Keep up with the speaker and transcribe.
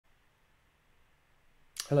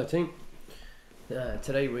Hello team.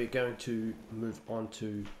 Today we're going to move on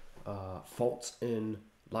to faults in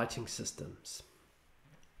lighting systems.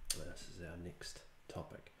 This is our next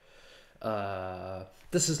topic.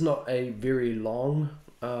 This is not a very long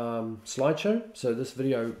slideshow, so this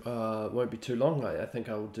video won't be too long. I think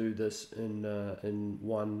I will do this in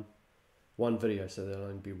one video, so there'll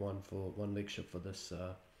only be one lecture for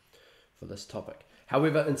this topic.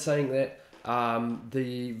 However, in saying that,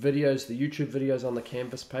 the YouTube videos on the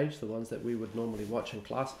Canvas page, the ones that we would normally watch in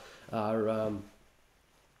class, are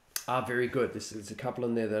very good. There's a couple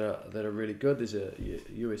in there that are really good. There's a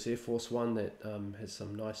US Air Force one that has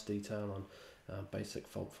some nice detail on basic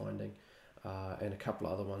fault finding, and a couple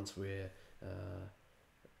of other ones where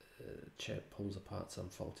Chad pulls apart some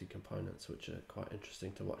faulty components, which are quite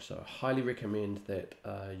interesting to watch. So I highly recommend that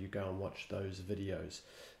you go and watch those videos.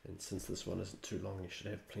 And since this one isn't too long, you should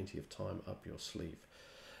have plenty of time up your sleeve.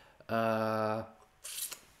 There'll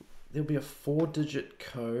be a 4-digit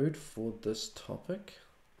code for this topic,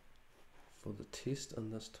 for the test in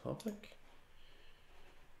this topic.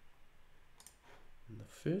 And the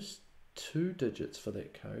first 2 digits for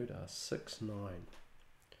that code are 69.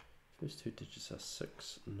 First 2 digits are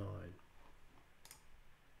 69.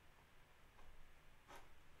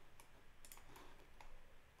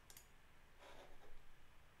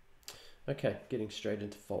 Okay, getting straight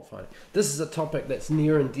into fault finding. This is a topic that's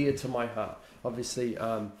near and dear to my heart. Obviously,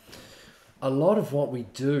 a lot of what we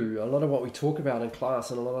do, a lot of what we talk about in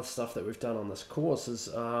class, and a lot of stuff that we've done on this course is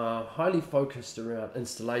highly focused around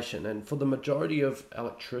installation. And for the majority of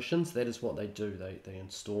electricians, that is what they do. They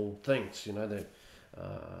install things, you know, they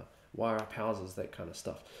wire up houses, that kind of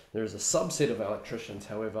stuff. There is a subset of electricians,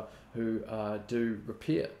 however, who do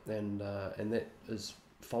repair, and that is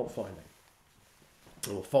fault finding.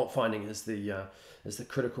 Well, fault finding is the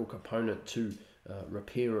critical component to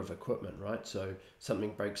repair of equipment, right? So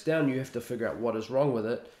something breaks down, you have to figure out what is wrong with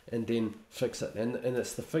it and then fix it. And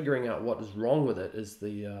it's the figuring out what is wrong with it is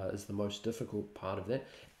the most difficult part of that,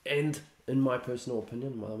 and in my personal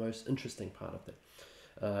opinion, the most interesting part of that.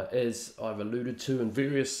 As I've alluded to in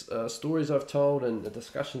various stories I've told and the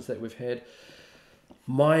discussions that we've had,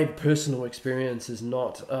 my personal experience is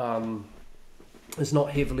not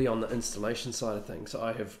heavily on the installation side of things.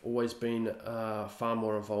 I have always been far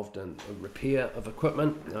more involved in repair of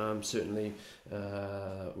equipment. Certainly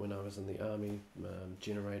when I was in the army,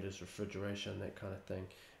 generators, refrigeration, that kind of thing.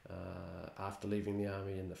 After leaving the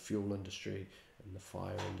army, in the fuel industry, in the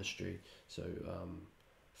fire industry. So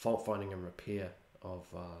fault finding and repair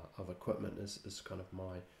of equipment is kind of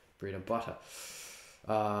my bread and butter.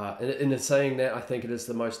 In saying that, I think it is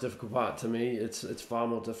the most difficult part to me. It's far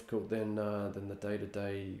more difficult than the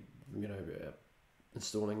day-to-day, you know,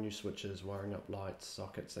 installing new switches, wiring up lights,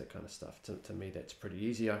 sockets, that kind of stuff. To me, that's pretty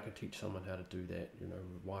easy. I could teach someone how to do that, you know,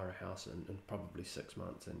 wire a house in probably 6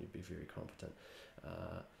 months, and you'd be very competent.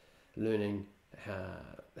 Learning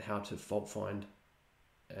how to fault find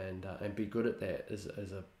and be good at that is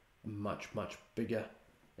a much bigger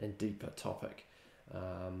and deeper topic.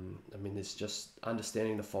 I mean, there's just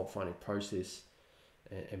understanding the fault finding process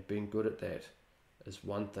and being good at that is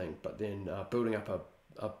one thing, but then building up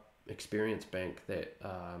a experience bank that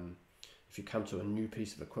if you come to a new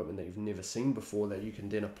piece of equipment that you've never seen before, that you can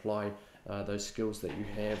then apply those skills that you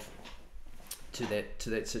have to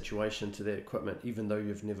that situation, to that equipment, even though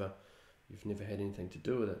you've never had anything to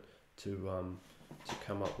do with it, to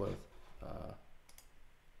come up with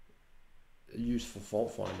useful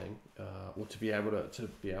fault finding, or to be able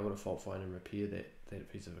to fault find and repair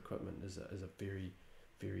that piece of equipment is a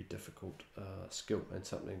very difficult skill, and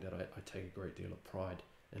something that I take a great deal of pride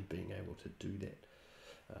in being able to do that.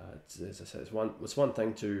 As I say, it's one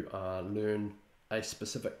thing to learn a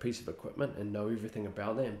specific piece of equipment and know everything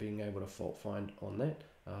about that and being able to fault find on that.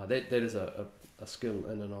 That is a skill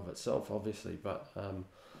in and of itself, obviously, but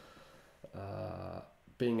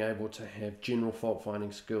being able to have general fault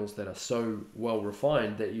finding skills that are so well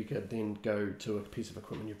refined that you could then go to a piece of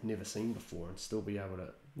equipment you've never seen before and still be able to,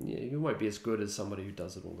 you won't be as good as somebody who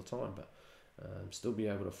does it all the time, but still be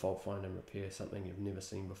able to fault find and repair something you've never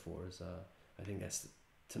seen before is, I think that's,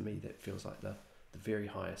 to me, that feels like the very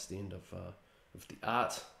highest end of the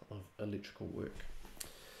art of electrical work.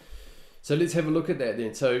 So let's have a look at that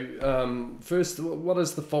then. So first, what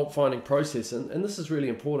is the fault finding process? And this is really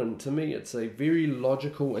important. To me, it's a very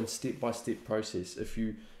logical and step-by-step process. If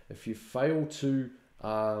you fail to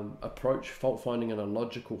approach fault finding in a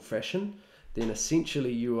logical fashion, then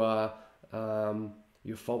essentially you're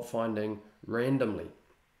fault finding randomly.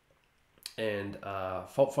 And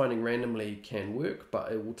fault finding randomly can work,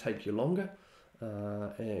 but it will take you longer.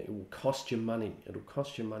 And it will cost you money. It'll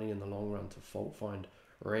cost you money in the long run to fault find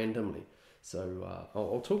randomly. So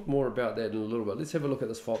I'll talk more about that in a little bit. Let's have a look at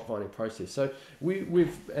this fault finding process. So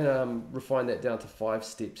we've refined that down to 5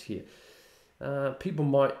 steps here. People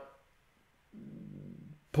might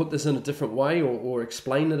put this in a different way or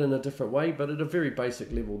explain it in a different way, but at a very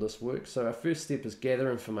basic level this works. So our first step is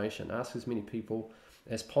gather information. Ask as many people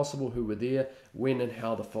as possible who were there, when and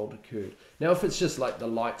how the fault occurred. Now if it's just like the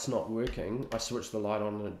light's not working, I switched the light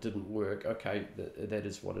on and it didn't work, okay, that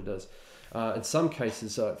is what it is. In some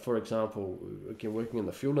cases, for example, again working in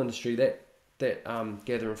the fuel industry, that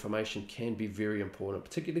gather information can be very important,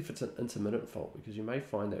 particularly if it's an intermittent fault, because you may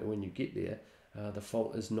find that when you get there, the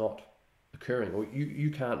fault is not occurring, or you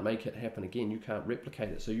can't make it happen again, you can't replicate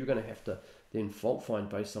it, so you're going to have to then fault find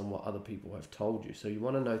based on what other people have told you. So you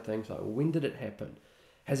want to know things like, well, when did it happen?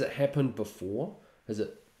 Has it happened before?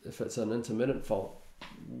 If it's an intermittent fault,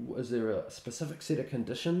 is there a specific set of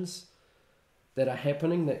conditions that are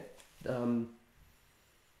happening that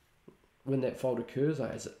when that fault occurs?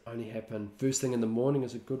 Has it only happened first thing in the morning?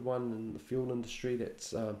 Is a good one in the fuel industry.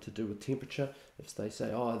 That's to do with temperature. If they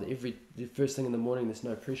say, the first thing in the morning there's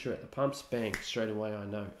no pressure at the pumps, bang, straight away I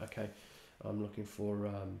know, okay, I'm looking for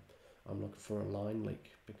a line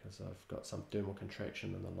leak because I've got some thermal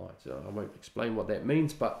contraction in the line. So I won't explain what that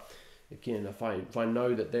means, but again, if I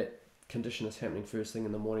know that condition is happening first thing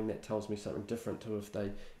in the morning, that tells me something different to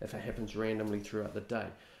if it happens randomly throughout the day.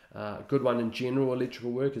 A good one in general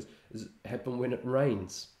electrical work is happen when it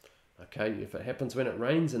rains. Okay, if it happens when it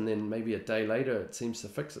rains and then maybe a day later it seems to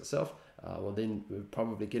fix itself, well then we're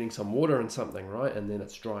probably getting some water in something, right? And then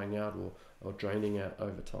it's drying out or draining out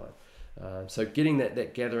over time. So getting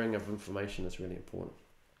that gathering of information is really important.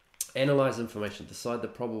 Analyze information, decide the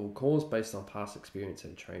probable cause based on past experience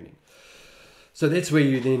and training. So that's where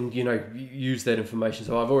you then, use that information.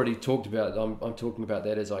 So I've already talked about, I'm talking about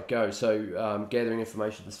that as I go. So gathering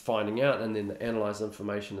information is finding out, and then the analyze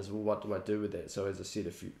information is, well, what do I do with that? So as I said,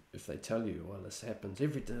 if they tell you, well, this happens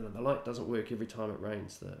every day, the light doesn't work every time it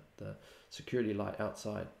rains, the security light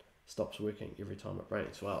outside stops working every time it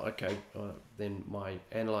rains. Well, okay, then my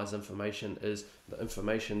analyze information is, the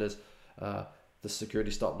security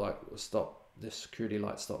the security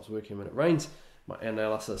light stops working when it rains. My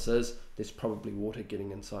analysis is there's probably water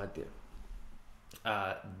getting inside there.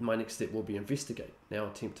 My next step will be investigate. Now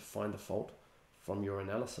attempt to find the fault from your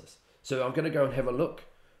analysis. So I'm going to go and have a look.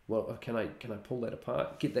 Well, can I pull that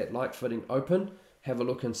apart? Get that light fitting open. Have a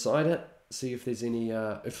look inside it. See if there's any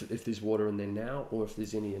if there's water in there now, or if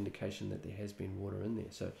there's any indication that there has been water in there.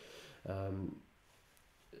 So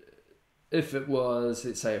if it was,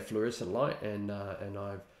 let's say, a fluorescent light, and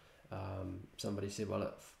I've somebody said, well,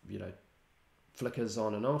 it flickers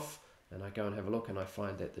on and off, and I go and have a look and I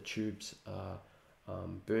find that the tubes are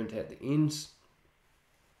burnt at the ends,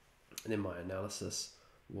 and then my analysis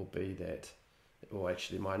will be that, or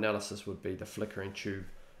actually my analysis would be the flickering tube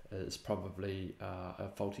is probably a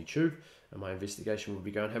faulty tube, and my investigation will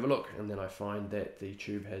be go and have a look, and then I find that the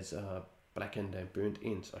tube has blackened and burnt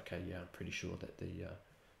ends. Okay, yeah, I'm pretty sure that the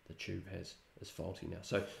tube is faulty now.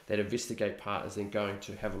 So that investigate part is then going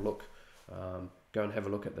to have a look, go and have a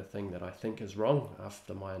look at the thing that I think is wrong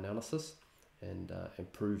after my analysis, and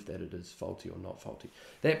prove that it is faulty or not faulty.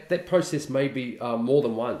 That process may be more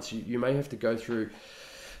than once. You may have to go through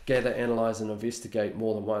gather, analyze, and investigate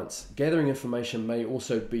more than once. Gathering information may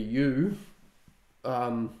also be you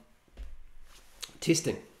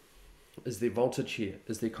testing. Is there voltage here?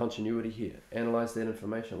 Is there continuity here? Analyze that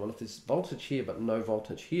information. Well, if there's voltage here but no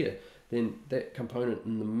voltage here, then that component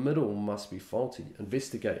in the middle must be faulty.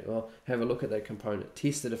 Investigate. Well, have a look at that component.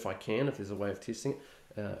 Test it if I can, if there's a way of testing it.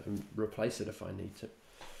 And replace it if I need to.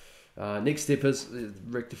 Next step is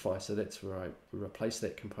rectify. So that's where I replace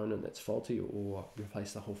that component that's faulty, or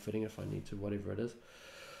replace the whole fitting if I need to, whatever it is.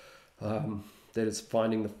 That is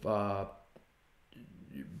finding the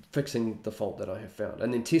fixing the fault that I have found.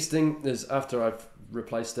 And then testing is after I've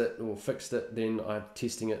replaced it or fixed it, then I'm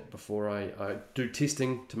testing it before I do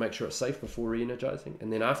testing to make sure it's safe before re-energizing.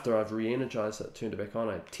 And then after I've re-energized it, turned it back on,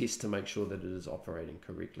 I test to make sure that it is operating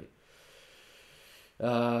correctly.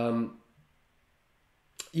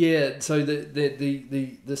 Yeah, so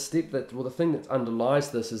the step that, well, the thing that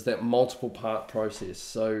underlies this is that multiple part process.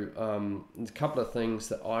 So there's a couple of things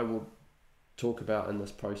that I will talk about in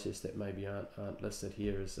this process that maybe aren't listed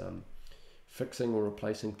here. Is fixing or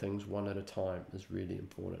replacing things one at a time is really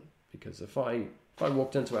important, because if I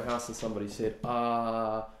walked into a house and somebody said,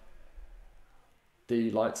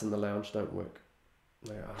 the lights in the lounge don't work, I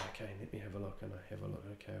go, okay, let me have a look. And I have a look.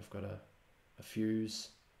 Okay, I've got a fuse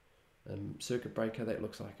circuit breaker that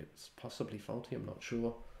looks like it's possibly faulty, I'm not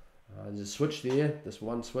sure. There's a switch there, this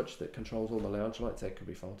one switch that controls all the lounge lights, that could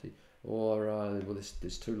be faulty. Or, well,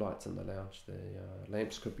 there's 2 lights in the lounge, the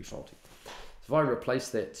lamps could be faulty. So if I replace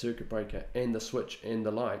that circuit breaker and the switch and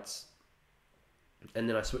the lights, and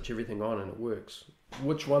then I switch everything on and it works,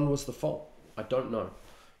 which one was the fault? I don't know.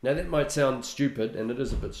 Now that might sound stupid, and it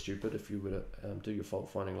is a bit stupid if you were to do your fault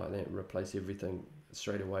finding like that and replace everything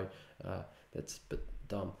straight away. That's a bit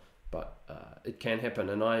dumb, but it can happen,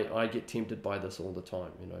 and I get tempted by this all the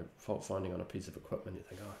time. You know, fault finding on a piece of equipment, you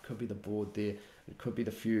think, oh, it could be the board there, it could be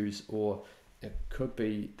the fuse, or it could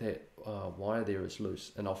be that wire there is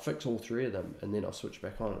loose, and I'll fix all 3 of them, and then I'll switch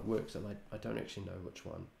back on and it works, and I don't actually know which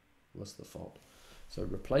one was the fault. So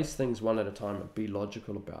replace things one at a time and be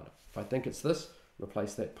logical about it. If I think it's this,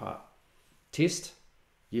 replace that part. Test,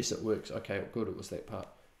 yes it works, okay good, it was that part.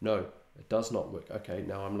 No, it does not work, okay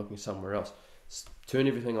now I'm looking somewhere else. Turn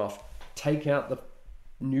everything off, take out the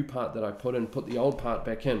new part that I put in, put the old part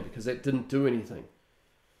back in because that didn't do anything.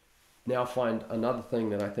 Now find another thing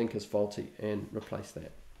that I think is faulty and replace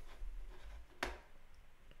that.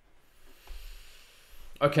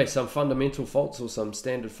 Okay, some fundamental faults or some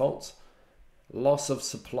standard faults. Loss of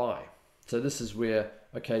supply. So this is where,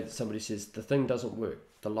 okay, somebody says the thing doesn't work,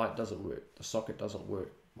 the light doesn't work, the socket doesn't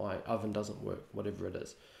work, my oven doesn't work, whatever it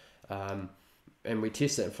is. And we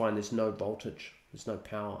test that and find there's no voltage, there's no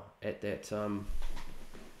power at that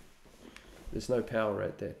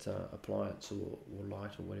appliance or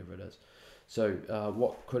light or whatever it is. So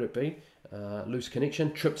what could it be? Loose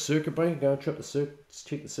connection, tripped circuit breaker. Go and check the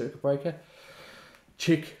circuit breaker,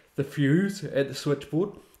 check the fuse at the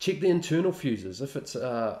switchboard, check the internal fuses. If it's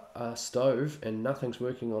a stove and nothing's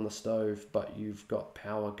working on the stove but you've got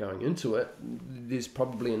power going into it, there's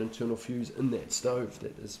probably an internal fuse in that stove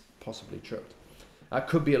that is possibly tripped.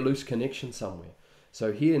 Could be a loose connection somewhere.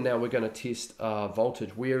 So here now we're going to test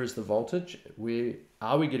voltage. Where is the voltage? Where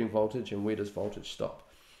are we getting voltage, and where does voltage stop?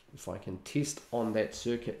 If I can test on that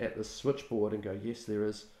circuit at the switchboard and go, yes, there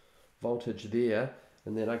is voltage there,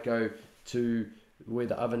 and then I go to where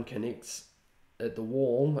the oven connects at the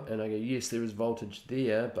wall and I go, yes, there is voltage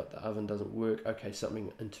there, but the oven doesn't work. Okay,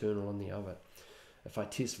 something internal in the oven. If I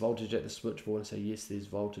test voltage at the switchboard and say, yes, there's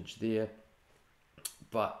voltage there,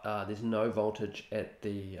 but there's no voltage at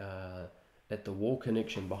the wall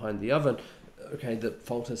connection behind the oven, okay, the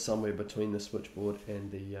fault is somewhere between the switchboard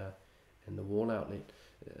and the wall outlet.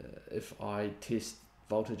 If I test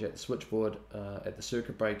voltage at the switchboard at the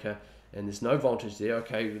circuit breaker and there's no voltage there,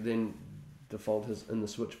 okay, then the fault is in the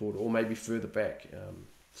switchboard or maybe further back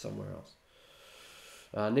somewhere else.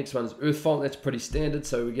 Next one is earth fault. That's pretty standard.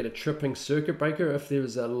 So we get a tripping circuit breaker. If there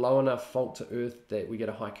is a low enough fault to earth that we get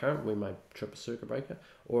a high current, we may trip a circuit breaker,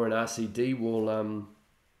 or an RCD will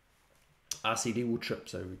trip,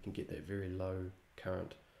 so we can get that very low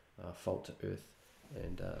current fault to earth,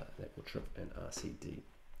 and that will trip an RCD.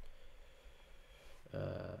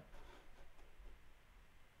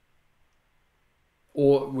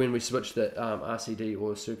 Or when we switch the RCD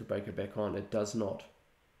or circuit breaker back on, it does not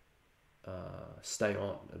stay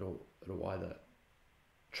on. It'll either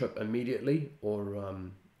trip immediately or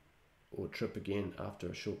trip again after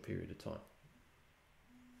a short period of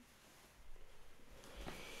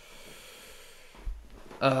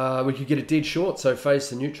time. We could get a dead short, so phase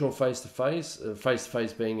to neutral, phase to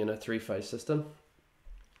phase being in a 3-phase system.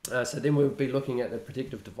 So then we'll be looking at the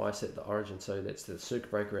protective device at the origin, so that's the circuit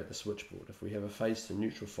breaker at the switchboard. If we have a phase to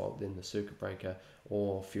neutral fault, then the circuit breaker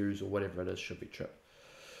or fuse or whatever it is should be tripped.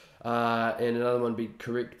 And another one would be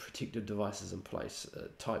correct protective devices in place,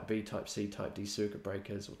 type B, type C, type D circuit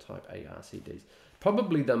breakers, or type A RCDs.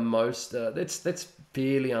 Probably the most, that's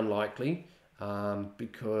fairly unlikely,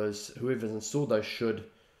 because whoever's installed those should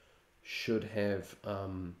have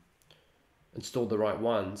installed the right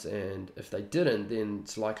ones, and if they didn't, then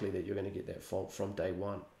it's likely that you're going to get that fault from day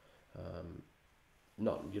one.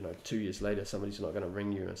 Not 2 years later, somebody's not going to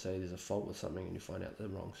ring you and say there's a fault with something and you find out the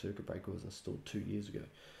wrong circuit breaker was installed 2 years ago.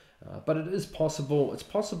 But it is possible. It's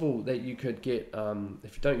possible that you could get,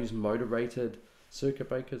 if you don't use motor rated circuit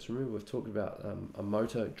breakers, remember we've talked about a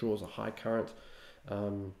motor draws a high current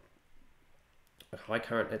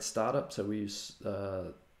at startup, so we use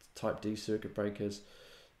type D circuit breakers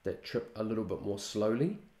that trip a little bit more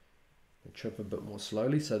slowly. They trip a bit more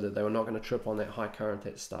slowly so that they were not going to trip on that high current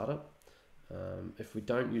at startup. If we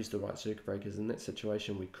don't use the right circuit breakers in that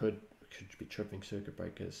situation, we could be tripping circuit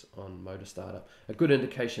breakers on motor startup. A good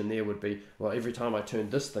indication there would be, well, every time I turn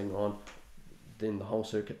this thing on, then the whole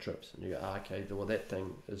circuit trips. And you go, okay, well that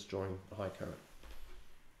thing is drawing a high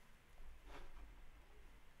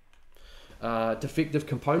current. Defective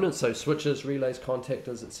components, so switches, relays,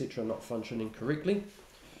 contactors, etc. not functioning correctly.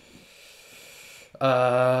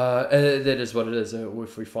 That is what it is.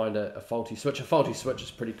 If we find a faulty switch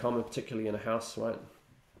is pretty common, particularly in a house, right?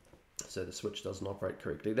 So the switch doesn't operate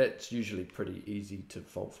correctly. That's usually pretty easy to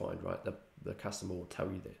fault find, right? The customer will tell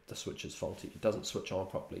you that the switch is faulty. It doesn't switch on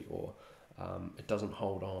properly, or it doesn't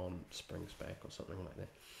hold on, springs back, or something like that.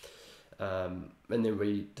 And then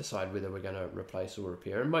we decide whether we're going to replace or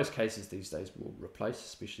repair. In most cases these days we'll replace,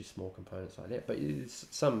 especially small components like that, but there's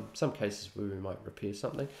some cases where we might repair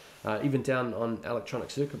something. Even down on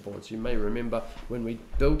electronic circuit boards, you may remember when we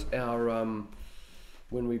built our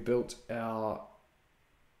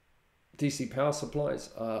DC power supplies,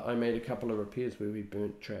 I made a couple of repairs where we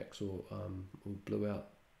burnt tracks or blew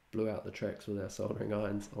out the tracks with our soldering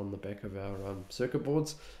irons on the back of our circuit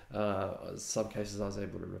boards. Some cases I was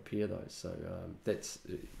able to repair those. So that's,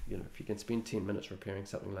 if you can spend 10 minutes repairing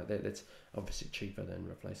something like that, that's obviously cheaper than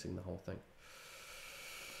replacing the whole thing.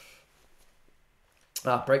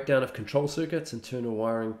 Breakdown of control circuits, internal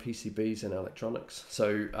wiring, PCBs and electronics.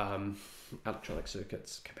 So electronic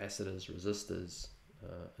circuits, capacitors, resistors,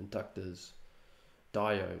 inductors,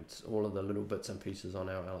 diodes, all of the little bits and pieces on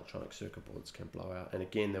our electronic circuit boards can blow out. And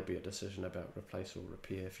again, there'll be a decision about replace or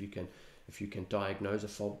repair. If you can diagnose a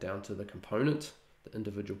fault down to the component, the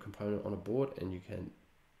individual component on a board, and you can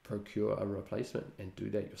procure a replacement and do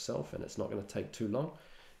that yourself, and it's not going to take too long,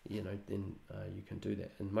 then you can do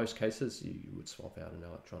that. In most cases, you would swap out an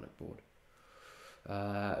electronic board.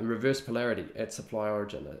 Reverse polarity at supply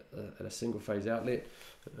origin at a single phase outlet,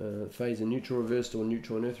 phase and neutral reversed, or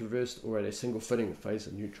neutral and earth reversed, or at a single fitting, phase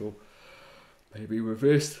and neutral may be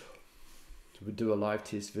reversed. So we do a live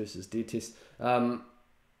test versus dead test.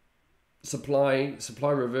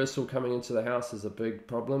 Supply reversal coming into the house is a big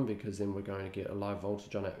problem, because then we're going to get a live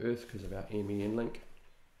voltage on our earth because of our MEN link.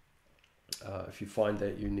 If you find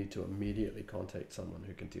that, you need to immediately contact someone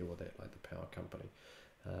who can deal with that, like the power company.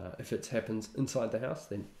 If it happens inside the house,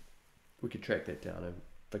 then we could track that down and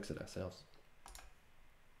fix it ourselves.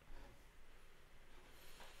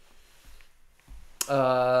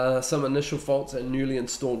 Some initial faults at newly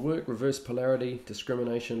installed work: reverse polarity,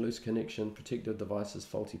 discrimination, loose connection, protective devices,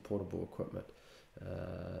 faulty portable equipment.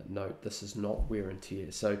 Note, this is not wear and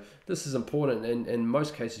tear. So this is important, and in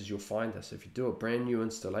most cases you'll find this. If you do a brand new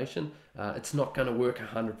installation, it's not going to work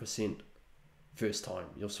 100% first time.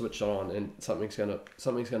 You'll switch it on and something's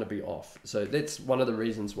gonna be off. So that's one of the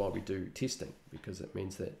reasons why we do testing, because it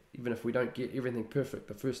means that even if we don't get everything perfect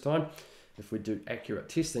the first time, if we do accurate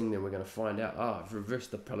testing, then we're going to find out, I've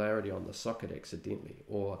reversed the polarity on the socket accidentally,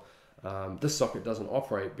 or this socket doesn't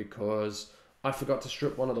operate because I forgot to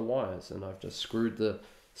strip one of the wires and I've just screwed the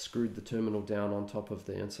terminal down on top of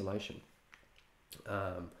the insulation.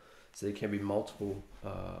 So there can be multiple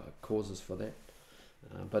causes for that.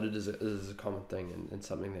 But it is a common thing, and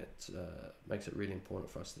something that makes it really important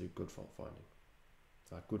for us to do good fault finding.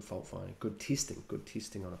 Good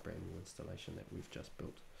testing on a brand new installation that we've just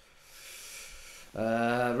built.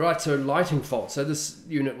 Right, so lighting faults. So this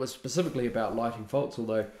unit was specifically about lighting faults,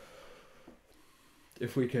 although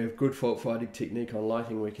if we can have good fault finding technique on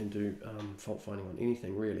lighting, we can do fault finding on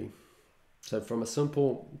anything really. So from a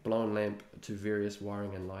simple blown lamp to various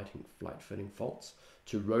wiring and light fitting faults,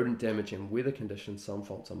 to rodent damage and weather conditions, some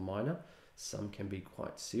faults are minor, some can be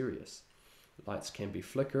quite serious. Lights can be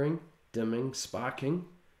flickering, dimming, sparking,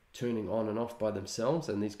 turning on and off by themselves,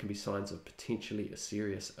 and these can be signs of potentially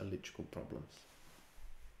serious electrical problems.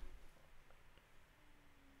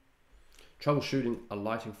 Troubleshooting a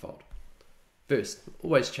lighting fault. First,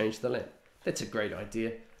 always change the lamp. That's a great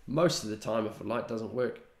idea. Most of the time, if a light doesn't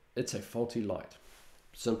work, it's a faulty light.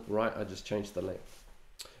 Simple, right? I just changed the lamp.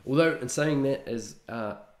 Although, in saying that, as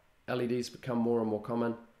LEDs become more and more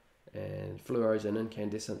common, and fluoros and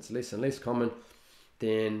incandescents less and less common,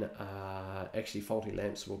 then actually faulty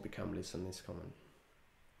lamps will become less and less common.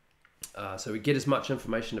 So we get as much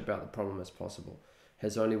information about the problem as possible.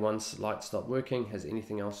 Has only one light stopped working? Has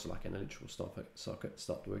anything else, like an electrical socket,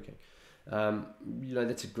 stopped working?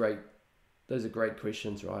 Those are great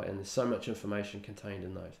questions, right? And there's so much information contained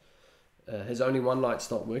in those. Has only one light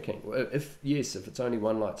stopped working? If it's only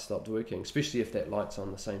one light stopped working, especially if that light's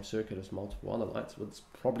on the same circuit as multiple other lights, well, it's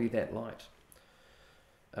probably that light.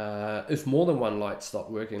 If more than one light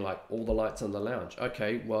stopped working, like all the lights in the lounge,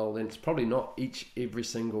 okay, well then it's probably not every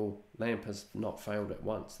single lamp has not failed at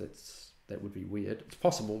once. That would be weird. It's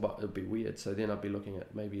possible, but it would be weird. So then I'd be looking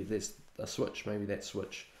at maybe there's a switch, maybe that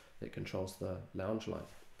switch that controls the lounge light.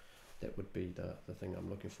 That would be the thing I'm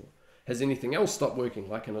looking for. Has anything else stopped working,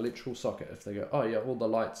 like an electrical socket? If they go, oh yeah, all the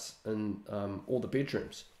lights in all the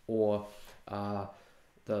bedrooms, or the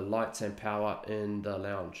lights and power in the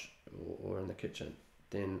lounge or in the kitchen,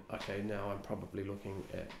 then okay, now I'm probably looking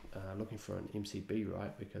for an MCB,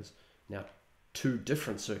 right? Because now two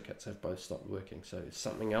different circuits have both stopped working. So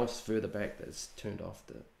something else further back that's turned off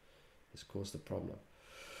that has caused the problem.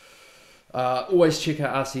 Always check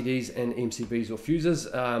out RCDs and MCBs or fuses,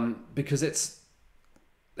 because it's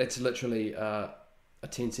literally a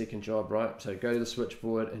 10-second job, right? So go to the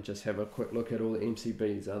switchboard and just have a quick look at all the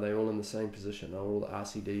MCBs. Are they all in the same position? Are all the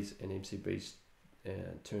RCDs and MCBs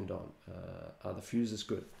turned on? Are the fuses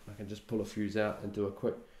good? I can just pull a fuse out and do a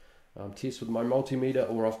quick test with my multimeter,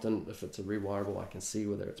 or often if it's a rewirable, I can see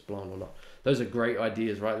whether it's blown or not. Those are great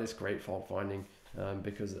ideas, right? That's great fault finding,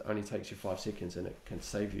 because it only takes you 5 seconds and it can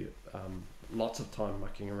save you lots of time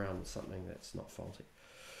mucking around with something that's not faulty.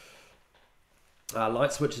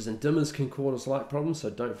 Light switches and dimmers can cause light problems, so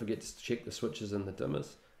don't forget to check the switches and the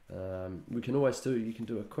dimmers. You can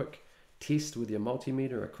do a quick test with your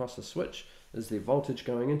multimeter across the switch. Is there voltage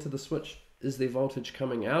going into the switch? Is there voltage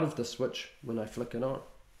coming out of the switch when I flick it on?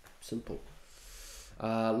 Simple.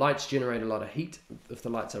 Lights generate a lot of heat. If the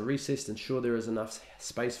lights are recessed, ensure there is enough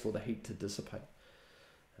space for the heat to dissipate.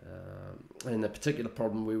 And the particular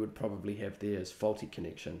problem we would probably have there is faulty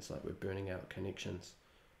connections, like we're burning out connections.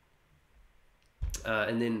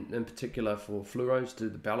 And then in particular for fluoros, do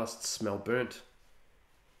the ballasts smell burnt?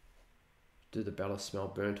 Do the ballasts smell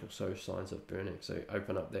burnt, or show signs of burning? So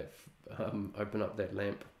open up that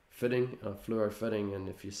lamp fitting, fluoro fitting, and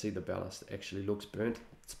if you see the ballast actually looks burnt,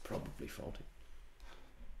 it's probably faulty.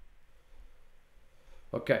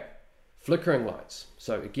 Okay, flickering lights.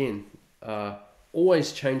 So again,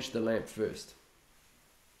 always change the lamp first.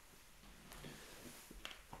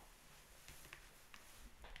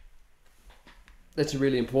 That's a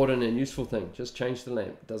really important and useful thing. Just change the lamp.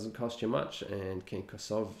 It doesn't cost you much and can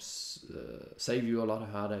save you a lot of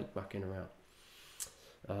heartache mucking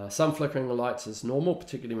around. Some flickering of lights is normal,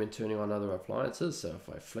 particularly when turning on other appliances. So if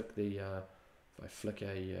I flick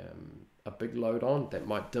a big load on, that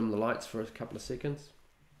might dim the lights for a couple of seconds.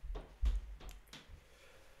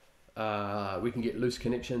 We can get loose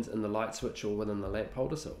connections in the light switch or within the lamp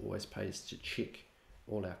holder, so it always pays to check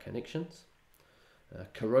all our connections.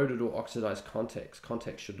 Corroded or oxidized contacts.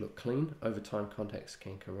 Contacts should look clean. Over time, contacts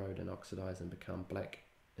can corrode and oxidize and become black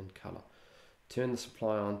in color. Turn the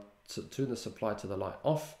supply to the light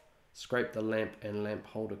off. Scrape the lamp and lamp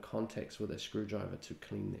holder contacts with a screwdriver to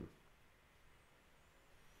clean them.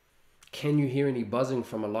 Can you hear any buzzing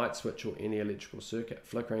from a light switch or any electrical circuit?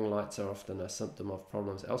 Flickering lights are often a symptom of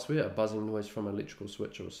problems elsewhere. A buzzing noise from an electrical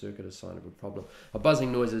switch or circuit is a sign of a problem. A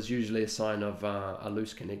buzzing noise is usually a sign of a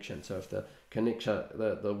loose connection. So if the connection,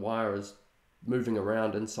 the wire is moving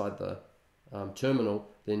around inside the terminal,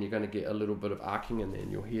 then you're going to get a little bit of arcing in there,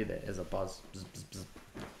 and you'll hear that as a buzz. Bzz, bzz, bzz.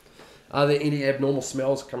 Are there any abnormal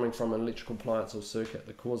smells coming from an electrical appliance or circuit?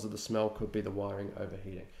 The cause of the smell could be the wiring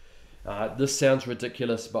overheating. This sounds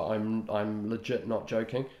ridiculous, but I'm legit not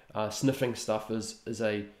joking. Sniffing stuff is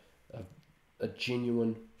a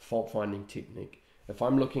genuine fault finding technique. If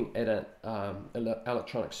I'm looking at an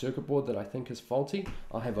electronic circuit board that I think is faulty,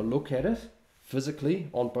 I'll have a look at it physically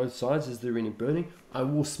on both sides. Is there any burning? I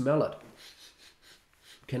will smell it.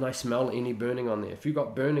 Can I smell any burning on there? If you've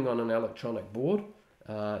got burning on an electronic board,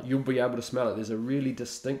 you'll be able to smell it. There's a really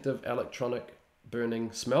distinctive electronic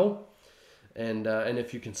burning smell. And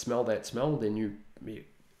if you can smell that smell, then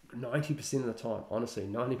 90% of the time, honestly,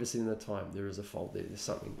 90% of the time, there is a fault there. There's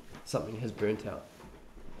something has burnt out.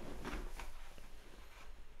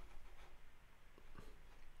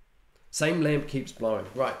 Same lamp keeps blowing.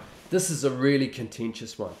 Right, this is a really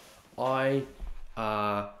contentious one. I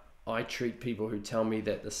treat people who tell me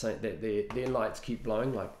that their lights keep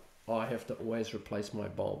blowing like I have to always replace my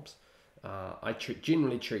bulbs. I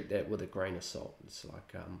generally treat that with a grain of salt. It's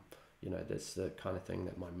like that's the kind of thing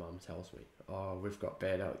that my mum tells me. Oh, we've got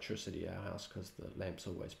bad electricity at our house because the lamps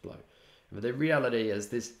always blow. But the reality is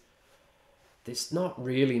there's not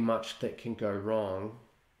really much that can go wrong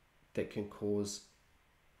that can cause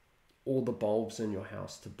all the bulbs in your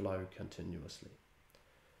house to blow continuously.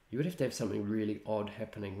 You would have to have something really odd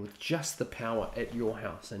happening with just the power at your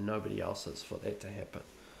house and nobody else's for that to happen.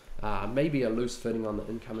 Maybe a loose fitting on the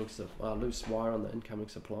incoming, loose wire on the incoming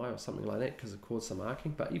supply or something like that because it caused some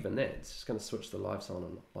arcing. But even that, it's just going to switch the lights on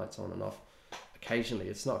and off occasionally.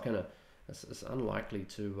 It's unlikely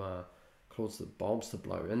to cause the bulbs to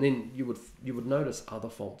blow. And then you would notice other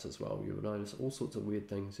faults as well. You would notice all sorts of weird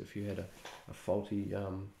things if you had a faulty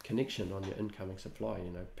connection on your incoming supply.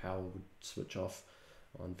 Power would switch off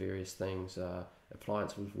on various things.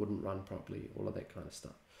 Appliances wouldn't run properly. All of that kind of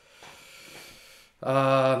stuff.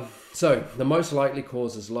 So the most likely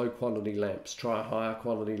cause is low quality lamps. Try a higher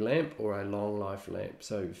quality lamp or a long life lamp.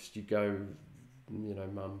 So if you go you know,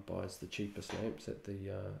 mum buys the cheapest lamps at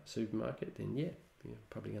the supermarket, then yeah, you're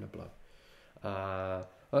probably going to blow.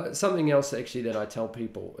 Something else actually that I tell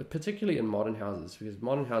people, particularly in modern houses, because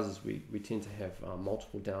modern houses we tend to have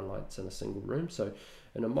multiple downlights in a single room. So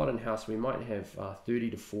in a modern house we might have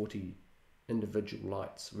 30 to 40 individual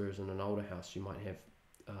lights, whereas in an older house you might have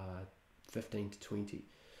 15 to 20.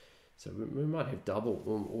 So we might have double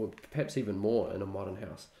or perhaps even more in a modern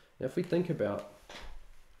house. Now if we think about,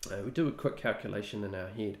 we do a quick calculation in our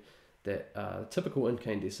head that a typical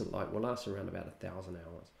incandescent light will last around about 1,000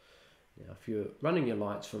 hours. Now if you're running your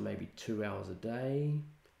lights for maybe 2 hours a day,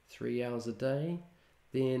 3 hours a day,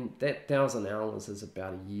 then that 1,000 hours is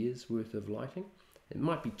about a year's worth of lighting. It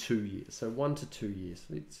might be 2 years, so 1 to 2 years.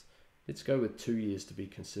 Let's go with 2 years to be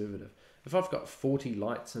conservative. If I've got 40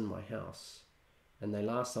 lights in my house and they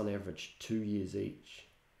last on average 2 years each,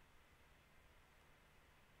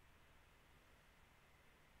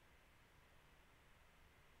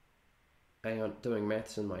 hang on, doing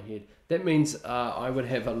maths in my head, that means I would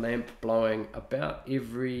have a lamp blowing about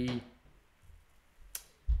every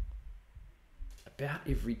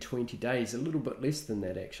 20 days, a little bit less than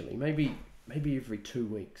that actually, maybe every 2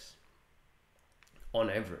 weeks on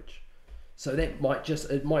average. So that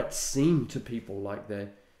it might seem to people like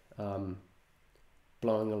they're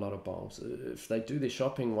blowing a lot of bulbs. If they do their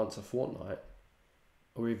shopping once a fortnight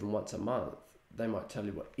or even once a month, they might tell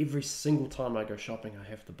you, what, every single time I go shopping I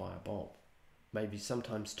have to buy a bulb, maybe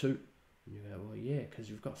sometimes 2. And you go, well yeah, because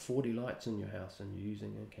you've got 40 lights in your house and you're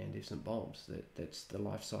using incandescent bulbs. That's the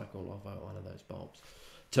life cycle of one of those bulbs.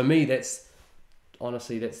 To me, that's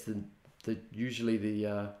usually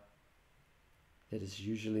the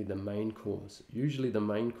main cause. Usually the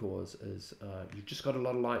main cause is you've just got a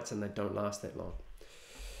lot of lights and they don't last that long.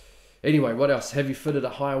 Anyway, what else? Have you fitted a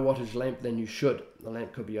higher wattage lamp than you should? The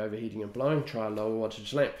lamp could be overheating and blowing. Try a lower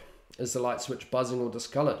wattage lamp. Is the light switch buzzing or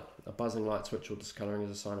discolored? A buzzing light switch or discoloring is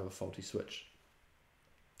a sign of a faulty switch.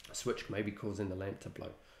 A switch may be causing the lamp to blow.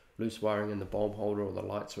 Loose wiring in the bulb holder or the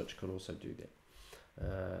light switch could also do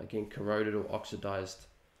that. Again, corroded or oxidized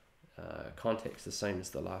contacts, the same as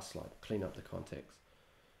the last slide. Clean up the contacts.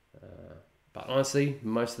 But honestly,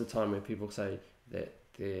 most of the time when people say that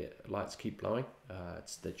their lights keep blowing,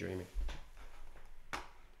 they're dreaming.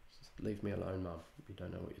 Just leave me alone, mum. You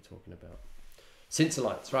don't know what you're talking about. Sensor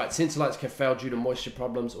lights, right? Sensor lights can fail due to moisture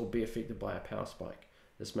problems or be affected by a power spike.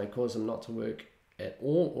 This may cause them not to work at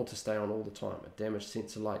all or to stay on all the time. A damaged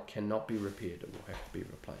sensor light cannot be repaired. It will have to be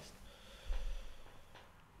replaced.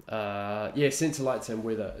 Yeah, sensor lights and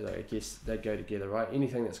weather, I guess they go together, right?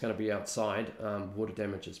 Anything that's going to be outside, water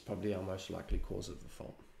damage is probably our most likely cause of the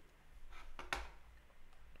fault.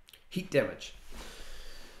 Heat damage.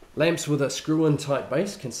 Lamps with a screw-in type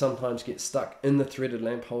base can sometimes get stuck in the threaded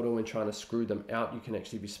lamp holder when trying to screw them out. You can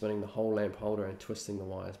actually be spinning the whole lamp holder and twisting the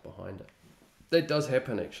wires behind it. That does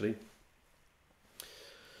happen actually.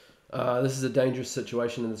 This is a dangerous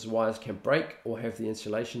situation, and these wires can break or have the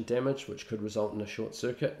insulation damaged, which could result in a short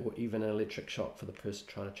circuit or even an electric shock for the person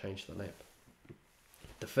trying to change the lamp.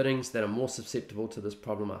 The fittings that are more susceptible to this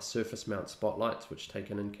problem are surface mount spotlights, which take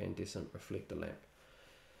an incandescent reflector lamp.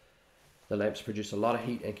 The lamps produce a lot of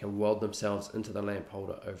heat and can weld themselves into the lamp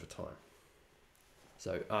holder over time.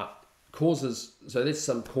 So there's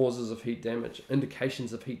some causes of heat damage,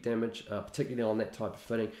 indications of heat damage, particularly on that type of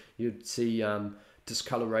fitting. You'd see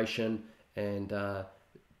discoloration and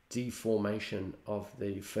deformation of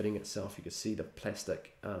the fitting itself. You can see the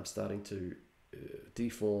plastic starting to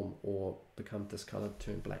deform or become discolored,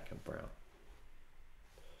 turn black and brown.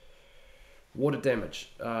 Water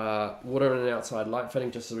damage. Water in an outside light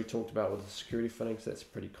fitting, just as we talked about with the security fittings, that's a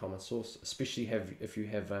pretty common source, especially if you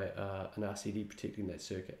have an RCD protecting that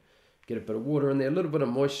circuit. Get a bit of water in there, a little bit of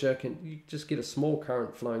moisture, you just get a small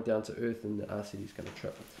current flowing down to earth and the RCD is going to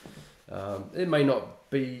trip. It may not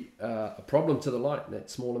be a problem to the light. That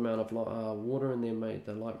small amount of water in there,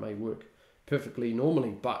 the light may work perfectly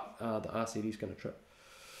normally, but the RCD is going to trip.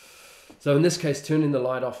 So in this case, turning the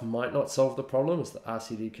light off might not solve the problem, as the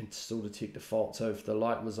RCD can still detect the fault. So if the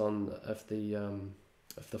light was on, if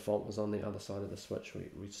the fault was on the other side of the switch,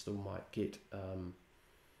 we still might get the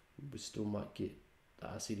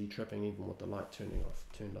RCD tripping even with the light turned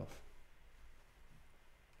off.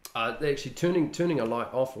 Actually, turning a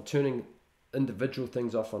light off or turning individual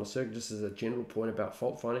things off on a circuit, just as a general point about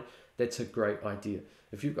fault finding, that's a great idea.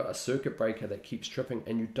 If you've got a circuit breaker that keeps tripping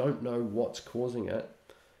and you don't know what's causing it,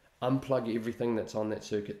 unplug everything that's on that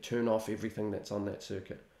circuit, turn off everything that's on that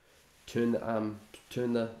circuit, turn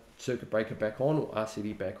the circuit breaker back on or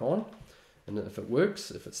RCD back on, and if it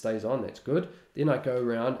works, if it stays on, that's good. Then I go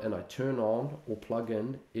around and I turn on or plug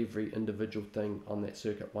in every individual thing on that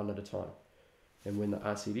circuit one at a time. And when the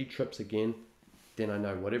RCD trips again, then I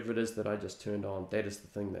know whatever it is that I just turned on, that is the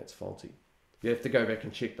thing that's faulty. You have to go back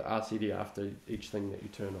and check the RCD after each thing that you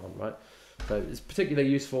turn on, right? So it's particularly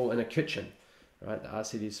useful in a kitchen, right? The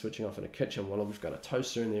RCD is switching off in a kitchen. Well, we've got a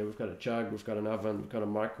toaster in there, we've got a jug, we've got an oven, we've got a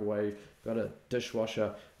microwave, we've got a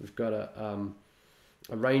dishwasher, we've got a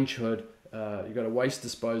range hood, you've got a waste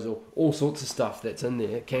disposal, all sorts of stuff that's in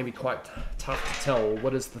there. It can be quite tough to tell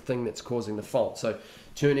what is the thing that's causing the fault. So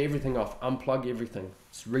turn everything off, unplug everything,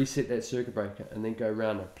 reset that circuit breaker, and then go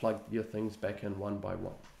around and plug your things back in one by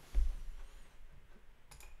one.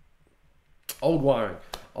 Old wiring.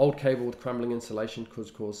 Old cable with crumbling insulation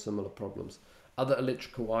could cause similar problems. Other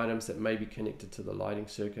electrical items that may be connected to the lighting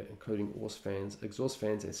circuit, including exhaust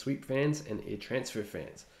fans and sweep fans, and air transfer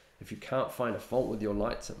fans. If you can't find a fault with your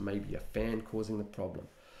lights, it may be a fan causing the problem.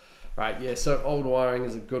 Right, yeah, so old wiring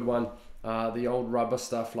is a good one. The old rubber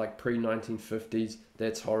stuff like pre-1950s,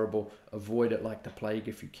 that's horrible. Avoid it like the plague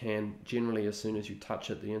if you can. Generally, as soon as you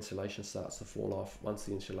touch it, the insulation starts to fall off. Once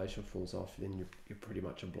the insulation falls off, then you're pretty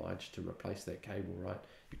much obliged to replace that cable, right?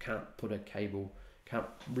 You can't put a cable, can't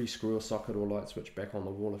re-screw a socket or light switch back on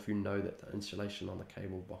the wall if you know that the insulation on the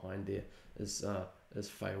cable behind there is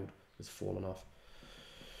failed, is fallen off.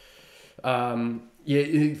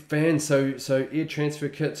 Yeah, fans. So air transfer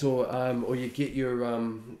kits, or you get your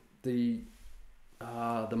the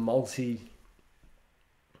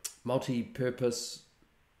multi-purpose,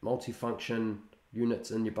 multi-function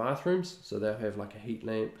units in your bathrooms. So they'll have like a heat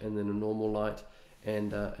lamp and then a normal light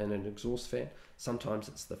and an exhaust fan. Sometimes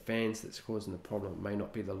it's the fans that's causing the problem. It may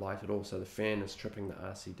not be the light at all. So the fan is tripping the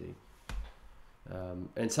RCD.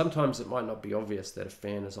 And sometimes it might not be obvious that a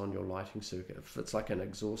fan is on your lighting circuit. If it's like an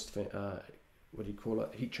exhaust fan, what do you call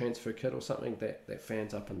it, heat transfer kit or something, that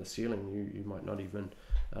fan's up in the ceiling, you might not even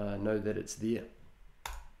know that it's there.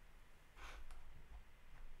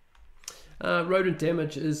 Rodent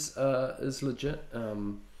damage is legit.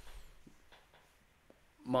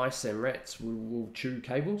 Mice and rats will chew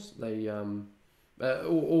cables. They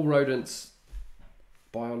all rodents,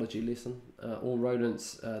 biology lesson, all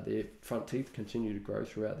rodents, their front teeth continue to grow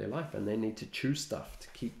throughout their life, and they need to chew stuff to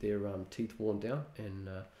keep their teeth worn down, and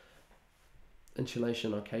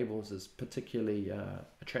insulation on cables is particularly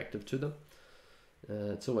attractive to them.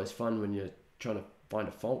 It's always fun when you're trying to find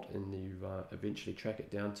a fault and you eventually track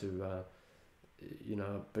it down to a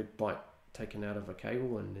big bite taken out of a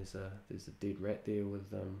cable, and there's a dead rat there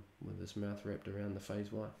with his mouth wrapped around the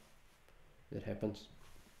phase wire. That happens.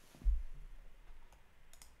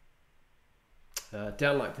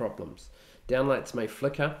 Downlight problems. Downlights may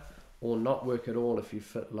flicker or not work at all if you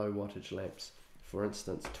fit low wattage lamps. For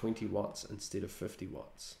instance, 20 watts instead of 50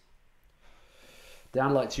 watts.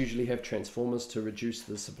 Downlights usually have transformers to reduce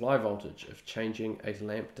the supply voltage. If changing a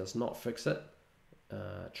lamp does not fix it,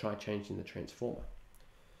 try changing the transformer.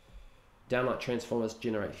 Downlight transformers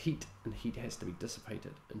generate heat, and heat has to be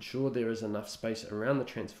dissipated. Ensure there is enough space around the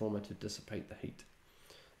transformer to dissipate the heat.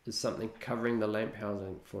 Is something covering the lamp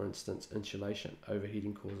housing, for instance insulation?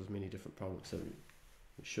 Overheating causes many different problems, so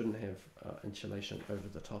we shouldn't have insulation over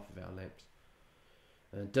the top of our lamps.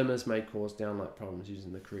 Dimmers may cause downlight problems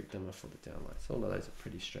using the correct dimmer for the downlights. All of those are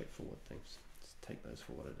pretty straightforward things. Just take those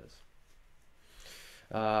for what it is.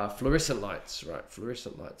 Fluorescent lights, right?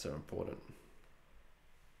 Fluorescent lights are important.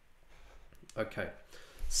 Okay,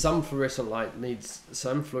 some fluorescent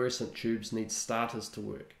tubes need starters to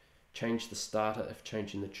work. Change the starter if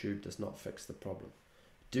changing the tube does not fix the problem.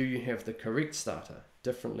 Do you have the correct starter?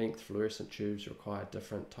 Different length fluorescent tubes require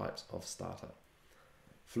different types of starter.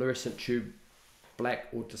 Fluorescent tube black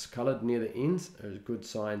or discolored near the ends is a good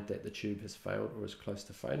sign that the tube has failed or is close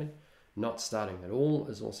to failing. Not starting at all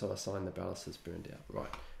is also a sign the ballast has burned out.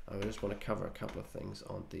 Right, I just want to cover a couple of things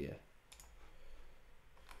on there.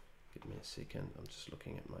 Give me a second, I'm just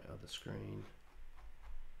looking at my other screen.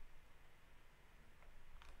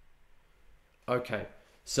 Okay,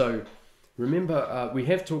 so remember we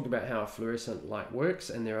have talked about how a fluorescent light works,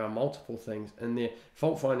 and there are multiple things in there.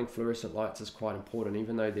 Fault finding fluorescent lights is quite important,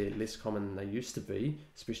 even though they're less common than they used to be,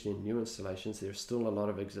 especially in new installations. There's still a lot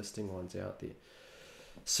of existing ones out there.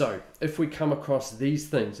 So if we come across these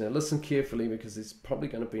things, now listen carefully because it's probably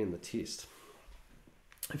going to be in the test.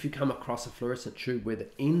 If you come across a fluorescent tube where the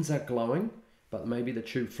ends are glowing, but maybe the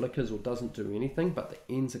tube flickers or doesn't do anything, but the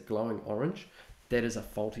ends are glowing orange, that is a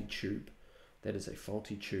faulty tube. That is a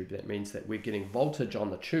faulty tube. That means that we're getting voltage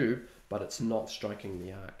on the tube, but it's not striking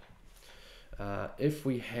the arc. If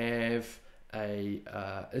we have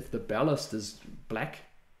if the ballast is black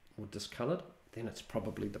or discolored, then it's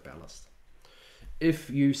probably the ballast.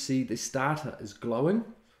 If you see the starter is glowing,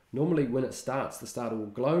 normally when it starts, the starter will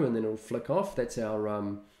glow and then it will flick off. That's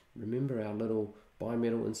our remember our little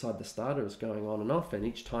bimetal inside the starter is going on and off, and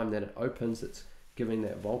each time that it opens, it's giving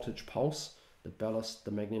that voltage pulse. The ballast,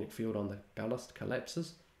 the magnetic field on the ballast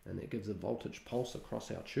collapses, and that gives a voltage pulse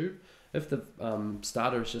across our tube. If the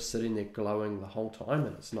starter is just sitting there glowing the whole time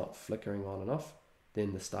and it's not flickering on and off,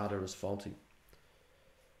 then the starter is faulty.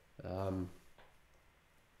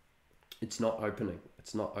 It's not opening,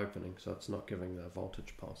 so it's not giving the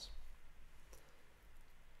voltage pulse.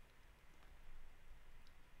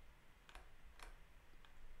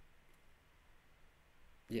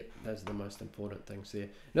 Yep, those are the most important things there.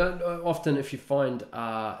 No, often if you find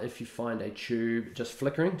a tube just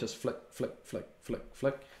flickering, just flick, flick, flick, flick,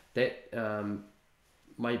 flick, that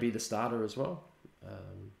may be the starter as well.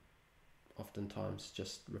 Oftentimes,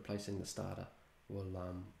 just replacing the starter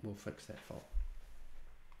will fix that fault.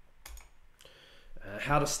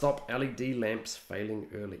 How to stop LED lamps failing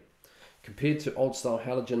early. Compared to old style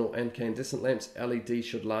halogen or incandescent lamps, LED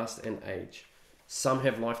should last and age. Some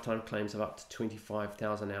have lifetime claims of up to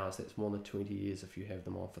 25,000 hours. That's more than 20 years if you have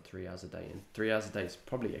them on for 3 hours a day. And 3 hours a day is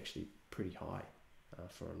probably actually pretty high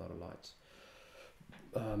for a lot of lights.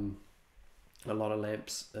 A lot of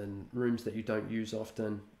lamps in rooms that you don't use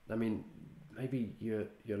often. I mean, maybe your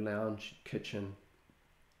lounge, kitchen,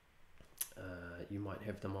 you might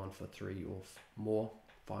have them on for 3 or more,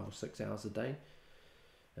 5 or 6 hours a day.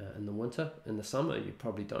 In the winter, in the summer, you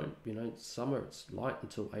probably don't. You know, summer it's light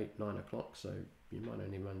until 8, 9 o'clock, so you might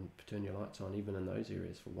only turn your lights on even in those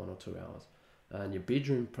areas for 1 or 2 hours. In your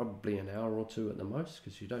bedroom, probably an hour or two at the most,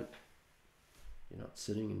 because you're not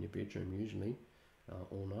sitting in your bedroom usually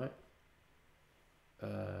all night.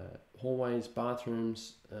 Hallways,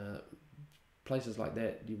 bathrooms, places like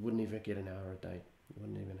that, you wouldn't even get an hour a day. You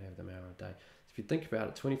wouldn't even have them an hour a day. If you think about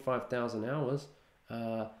it, 25,000 hours,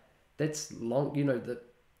 that's long. You know,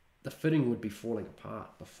 the fitting would be falling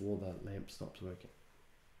apart before the lamp stops working.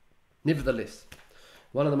 Nevertheless,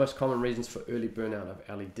 one of the most common reasons for early burnout of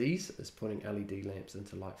LEDs is putting LED lamps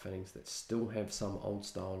into light fittings that still have some old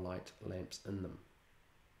style light lamps in them.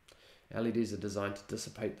 LEDs are designed to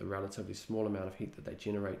dissipate the relatively small amount of heat that they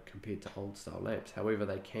generate compared to old style lamps. However,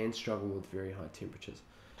 they can struggle with very high temperatures.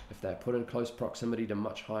 If they are put in close proximity to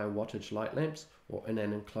much higher wattage light lamps or in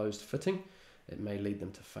an enclosed fitting, it may lead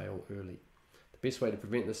them to fail early. The best way to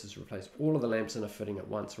prevent this is to replace all of the lamps in a fitting at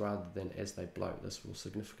once rather than as they blow. This will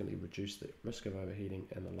significantly reduce the risk of overheating,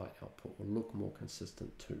 and the light output will look more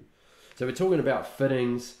consistent too. So we're talking about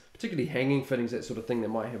fittings, particularly hanging fittings, that sort of thing that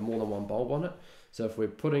might have more than one bulb on it. So if we're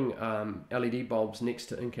putting LED bulbs next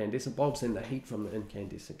to incandescent bulbs, then the heat from the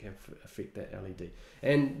incandescent can affect that LED.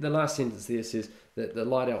 And the last sentence there says that the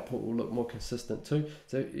light output will look more consistent too.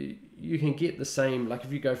 So you can get the same, like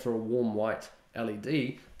if you go for a warm white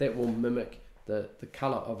LED, that will mimic the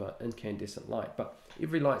color of an incandescent light. But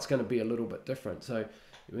every light's going to be a little bit different. So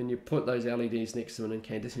when you put those LEDs next to an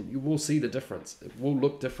incandescent, you will see the difference. It will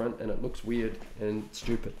look different and it looks weird and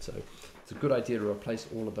stupid. So it's a good idea to replace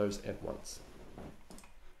all of those at once.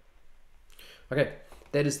 Okay,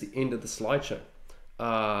 that is the end of the slideshow.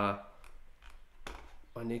 I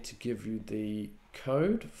need to give you the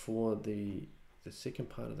code for the second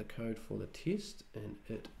part of the code for the test, and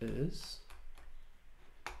it is,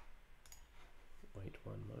 wait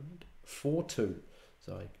one moment, 42.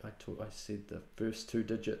 So I said the first 2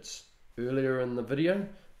 digits earlier in the video.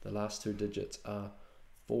 The last 2 digits are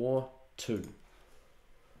 42.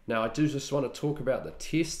 Now I do just want to talk about the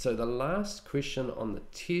test. So the last question on the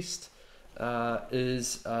test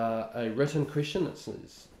is a written question.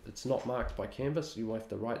 It's not marked by Canvas. You will have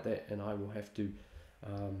to write that, and I will have to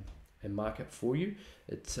and mark it for you.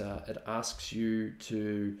 It asks you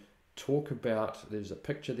to talk about. There's a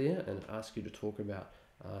picture there, and it asks you to talk about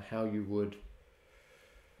how you would.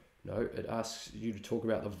 No, it asks you to talk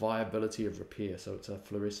about the viability of repair. So it's a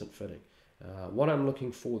fluorescent fitting. What I'm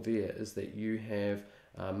looking for there is that you have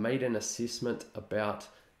made an assessment about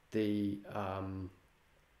the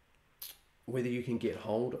whether you can get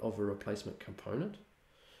hold of a replacement component.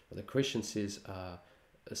 The question says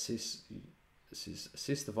assess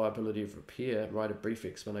the viability of repair, write a brief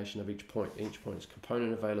explanation of each point. Each point is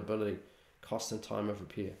component availability, cost and time of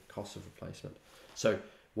repair, cost of replacement. So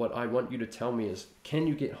what I want you to tell me is, can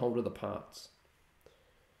you get hold of the parts?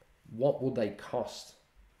 What will they cost?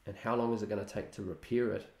 And how long is it going to take to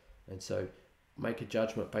repair it? And so make a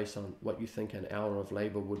judgment based on what you think an hour of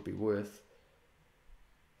labor would be worth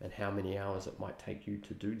and how many hours it might take you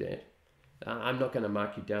to do that. I'm not going to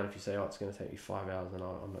mark you down if you say, oh, it's going to take me 5 hours, and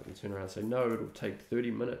I'm not going to turn around and say, no, it'll take 30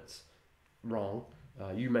 minutes. Wrong.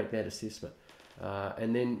 You make that assessment.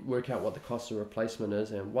 And then work out what the cost of replacement is.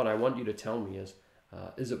 And what I want you to tell me is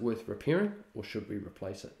it worth repairing or should we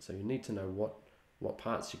replace it? So you need to know what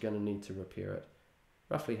parts you're going to need to repair it,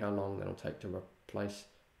 roughly how long that'll take to replace,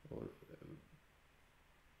 or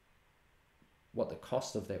what the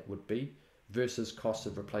cost of that would be versus cost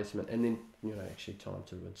of replacement, and then actually time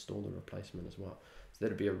to install the replacement as well. So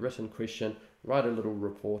that'll be a written question. Write a little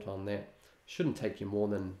report on that. Shouldn't take you more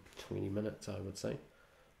than 20 minutes, I would say,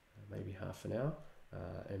 maybe half an hour.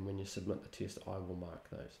 And when you submit the test, I will mark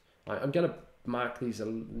those. I'm going to mark these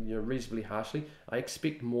reasonably harshly. I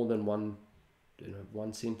expect more than one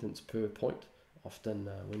sentence per point. Often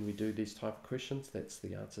when we do these type of questions, that's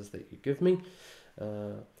the answers that you give me.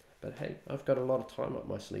 But hey, I've got a lot of time up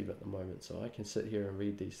my sleeve at the moment, so I can sit here and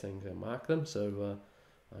read these things and mark them. So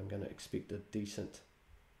I'm going to expect a decent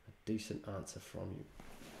answer from you.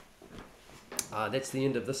 That's the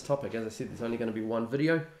end of this topic. As I said, there's only going to be one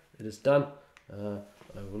video. It is done. I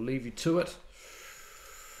will leave you to it.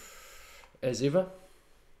 As ever,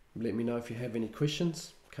 let me know if you have any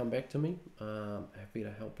questions. Come back to me. Happy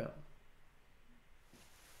to help out.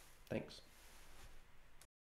 Thanks.